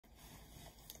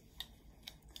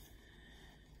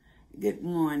Good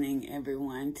morning,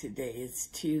 everyone. Today is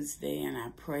Tuesday, and I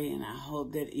pray and I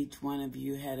hope that each one of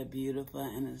you had a beautiful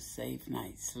and a safe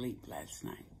night's sleep last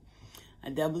night. I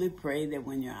doubly pray that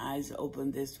when your eyes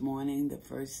opened this morning, the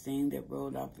first thing that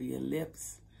rolled off of your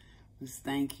lips was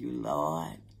thank you,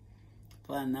 Lord,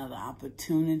 for another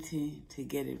opportunity to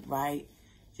get it right.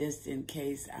 Just in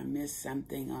case I missed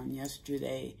something on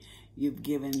yesterday, you've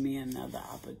given me another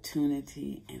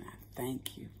opportunity, and I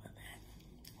thank you for that.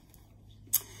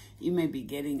 You may be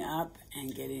getting up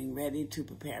and getting ready to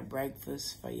prepare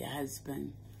breakfast for your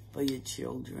husband, for your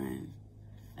children,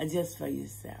 or just for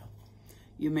yourself.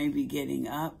 You may be getting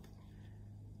up,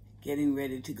 getting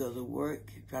ready to go to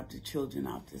work, drop the children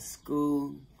off to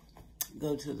school,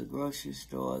 go to the grocery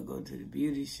store, go to the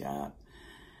beauty shop,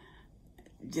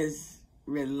 just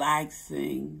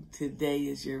relaxing. Today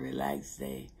is your relaxed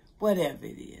day, whatever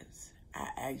it is. I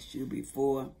asked you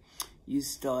before you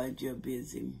start your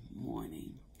busy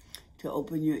morning to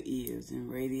open your ears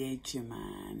and radiate your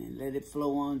mind and let it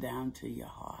flow on down to your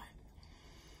heart.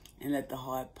 And let the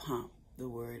heart pump the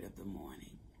word of the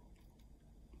morning.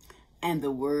 And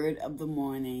the word of the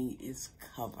morning is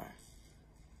cover.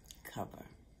 Cover.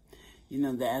 You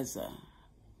know, there's a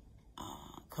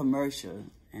commercial,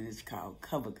 and it's called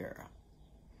Cover Girl.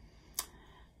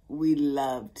 We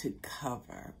love to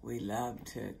cover. We love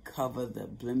to cover the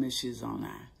blemishes on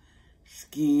our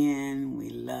skin.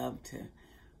 We love to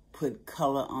put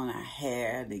color on our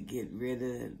hair to get rid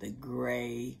of the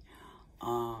gray.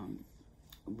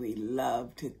 We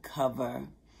love to cover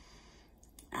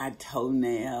our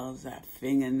toenails, our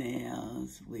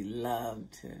fingernails. We love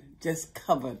to just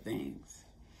cover things.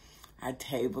 Our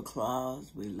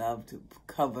tablecloths, we love to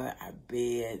cover our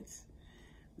beds.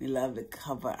 We love to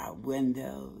cover our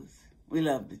windows. We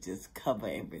love to just cover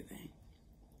everything.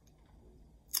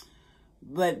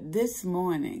 But this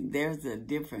morning, there's a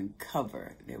different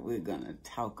cover that we're going to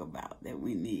talk about that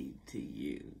we need to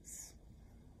use.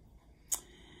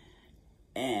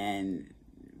 And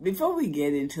before we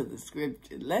get into the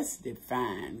scripture, let's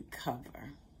define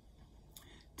cover.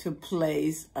 To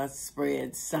place or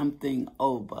spread something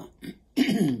over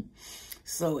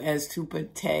so as to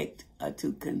protect or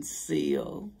to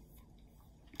conceal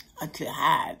or to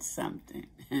hide something.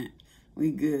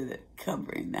 We good at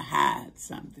covering, to hide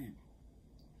something.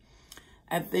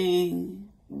 A thing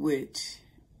which,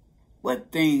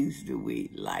 what things do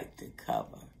we like to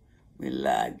cover? We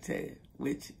like to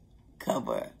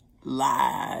cover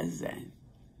lies, and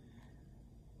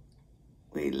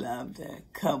we love to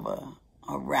cover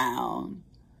around,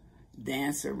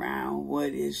 dance around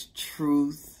what is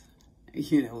truth.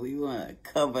 You know, we want to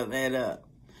cover that up.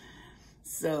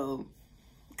 So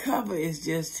cover is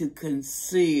just to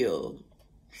conceal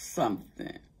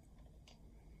something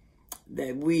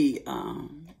that we have.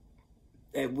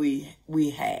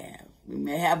 We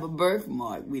may have a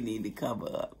birthmark we need to cover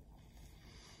up.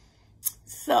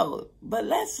 So, but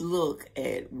let's look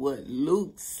at what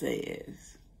Luke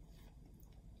says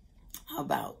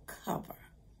about cover.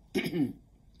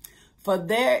 For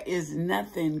there is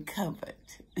nothing covered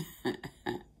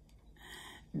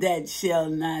that shall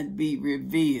not be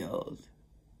revealed,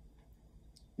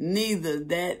 neither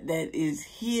that is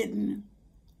hidden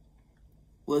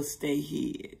will stay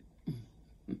hid.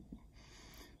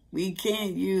 We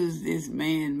can't use this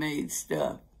man-made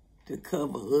stuff to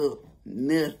cover up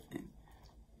nothing.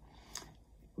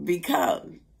 Because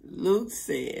Luke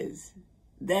says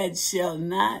that shall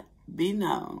not be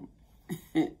known.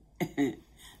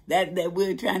 that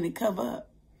we're trying to cover up.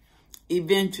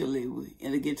 Eventually,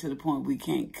 it'll get to the point we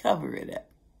can't cover it up.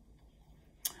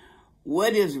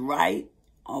 What is right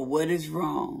or what is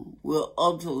wrong will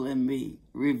ultimately be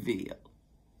revealed.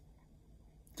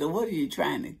 So what are you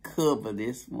trying to cover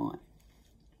this morning?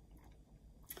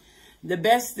 The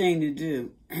best thing to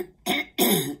do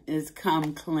is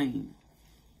come clean.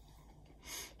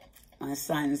 My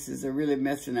sinuses are really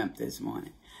messing up this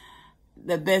morning.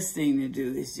 The best thing to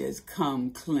do is just come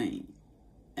clean.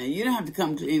 And you don't have to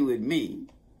come clean with me.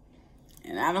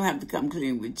 And I don't have to come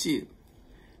clean with you.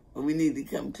 But we need to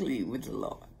come clean with the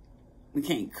Lord. We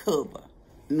can't cover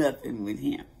nothing with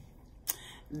him.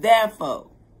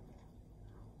 Therefore,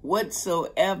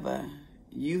 whatsoever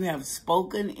you have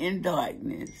spoken in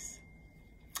darkness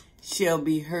shall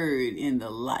be heard in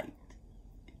the light.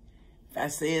 If I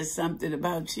said something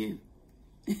about you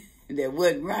that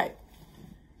wasn't right,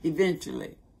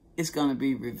 eventually it's going to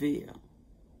be revealed.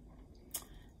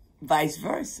 Vice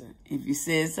versa. If you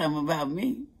said something about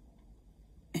me,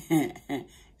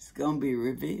 it's going to be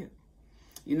revealed.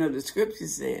 You know, the scripture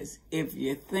says, if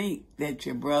you think that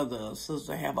your brother or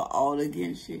sister have an ought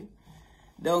against you,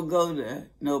 don't go to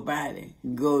nobody,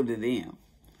 go to them.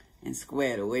 and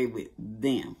squared away with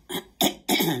them,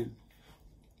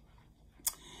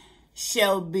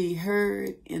 shall be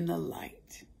heard in the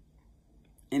light.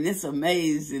 And it's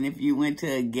amazing if you went to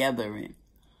a gathering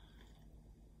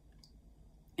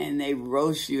and they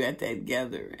roast you at that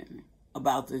gathering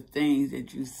about the things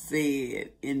that you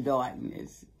said in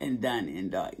darkness and done in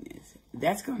darkness.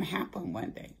 That's going to happen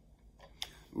one day.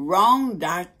 Wrong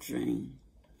doctrine,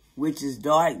 which is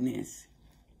darkness,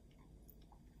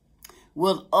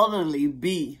 will utterly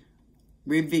be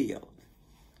revealed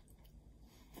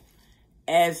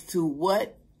as to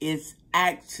what is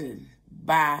acted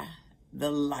by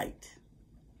the light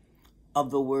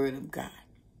of the Word of God.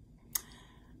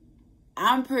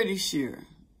 I'm pretty sure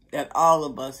that all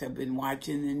of us have been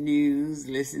watching the news,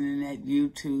 listening at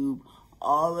YouTube,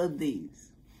 all of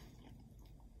these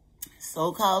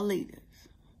so-called leaders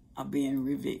are being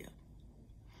revealed.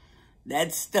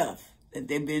 That stuff that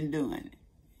they've been doing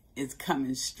is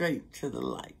coming straight to the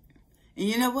light. And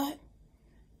you know what?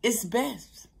 It's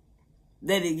best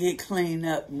that it get cleaned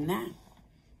up now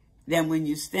than when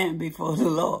you stand before the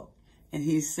Lord and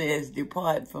he says,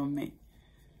 depart from me,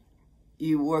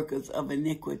 you workers of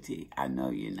iniquity. I know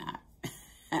you're not.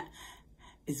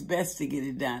 It's best to get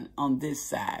it done on this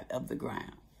side of the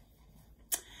ground.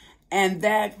 And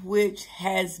that which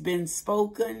has been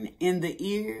spoken in the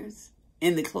ears,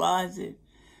 in the closet,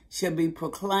 shall be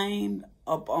proclaimed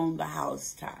up on the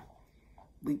housetop.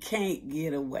 We can't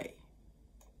get away.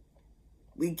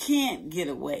 We can't get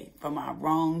away from our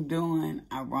wrongdoing,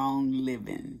 our wrong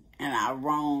living, and our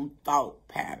wrong thought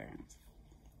patterns.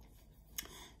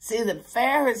 See, the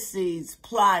Pharisees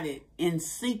plotted in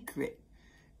secret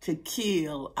to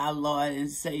kill our Lord and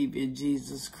Savior,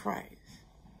 Jesus Christ.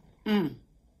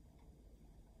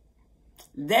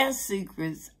 Their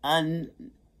secrets are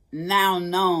now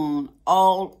known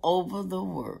all over the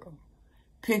world.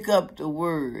 Pick up the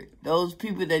word. Those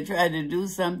people that tried to do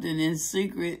something in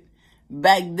secret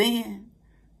back then,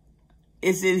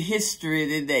 it's in history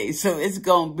today. So it's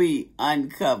going to be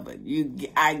uncovered.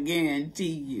 I guarantee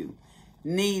you.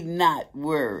 Need not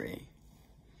worry.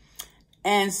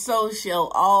 And so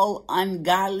shall all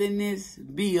ungodliness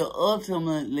be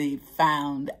ultimately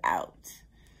found out.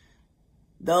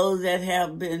 Those that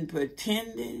have been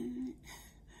pretending,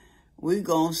 we're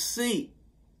going to see,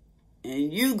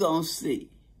 and you going to see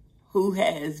who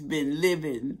has been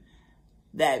living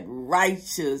that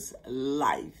righteous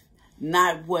life,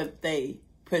 not what they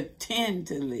pretend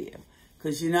to live.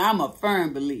 Because, you know, I'm a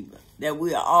firm believer that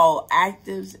we are all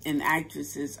actors and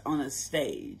actresses on a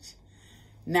stage.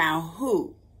 Now,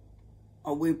 who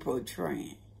are we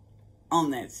portraying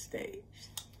on that stage?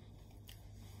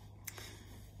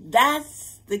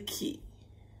 That's the key.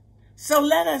 So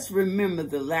let us remember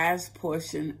the last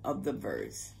portion of the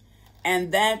verse.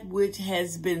 And that which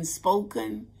has been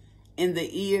spoken in the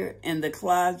ear in the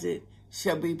closet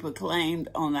shall be proclaimed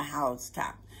on the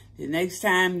housetop. The next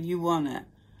time you want to,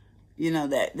 you know,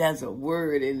 there's a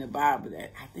word in the Bible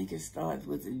that I think it starts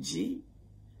with a G.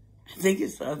 I think it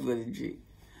starts with a G.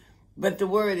 But the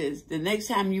word is, the next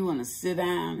time you want to sit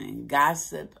down and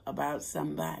gossip about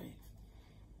somebody,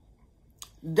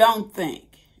 don't think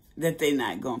that they're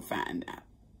not going to find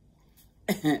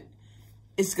out.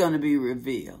 It's going to be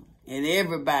revealed. And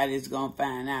everybody's going to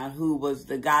find out who was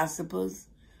the gossipers,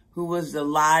 who was the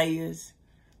liars,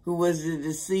 who was the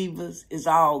deceivers. It's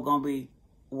all going to be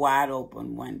wide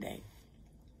open one day.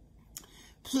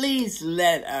 Please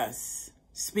let us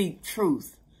speak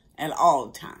truth at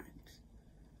all times.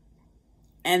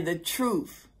 And the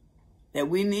truth that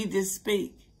we need to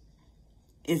speak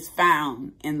is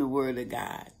found in the Word of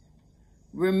God.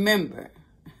 Remember,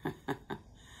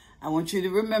 I want you to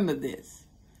remember this,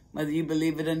 whether you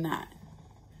believe it or not.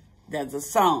 There's a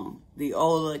song, the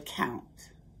old account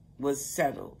was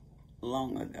settled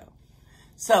long ago.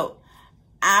 So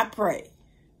I pray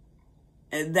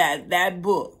that that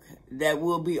book that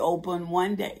will be open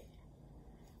one day,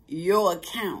 your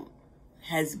account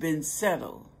has been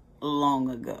settled long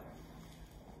ago.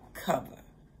 Cover.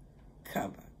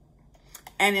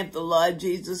 And if the Lord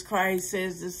Jesus Christ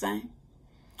says the same,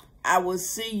 I will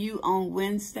see you on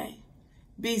Wednesday.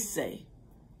 Be safe,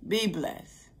 be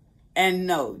blessed, and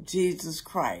know Jesus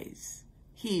Christ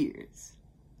hears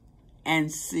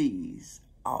and sees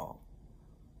all.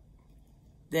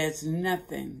 There's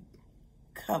nothing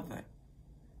covered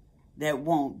that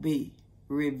won't be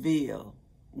revealed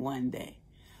one day.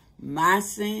 My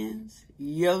sins,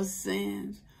 your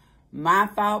sins, my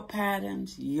thought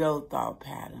patterns, your thought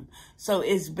pattern. So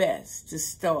it's best to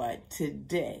start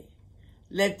today.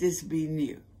 Let this be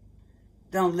new.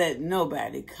 Don't let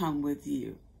nobody come with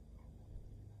you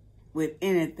with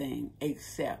anything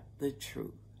except the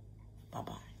truth.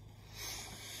 Bye-bye.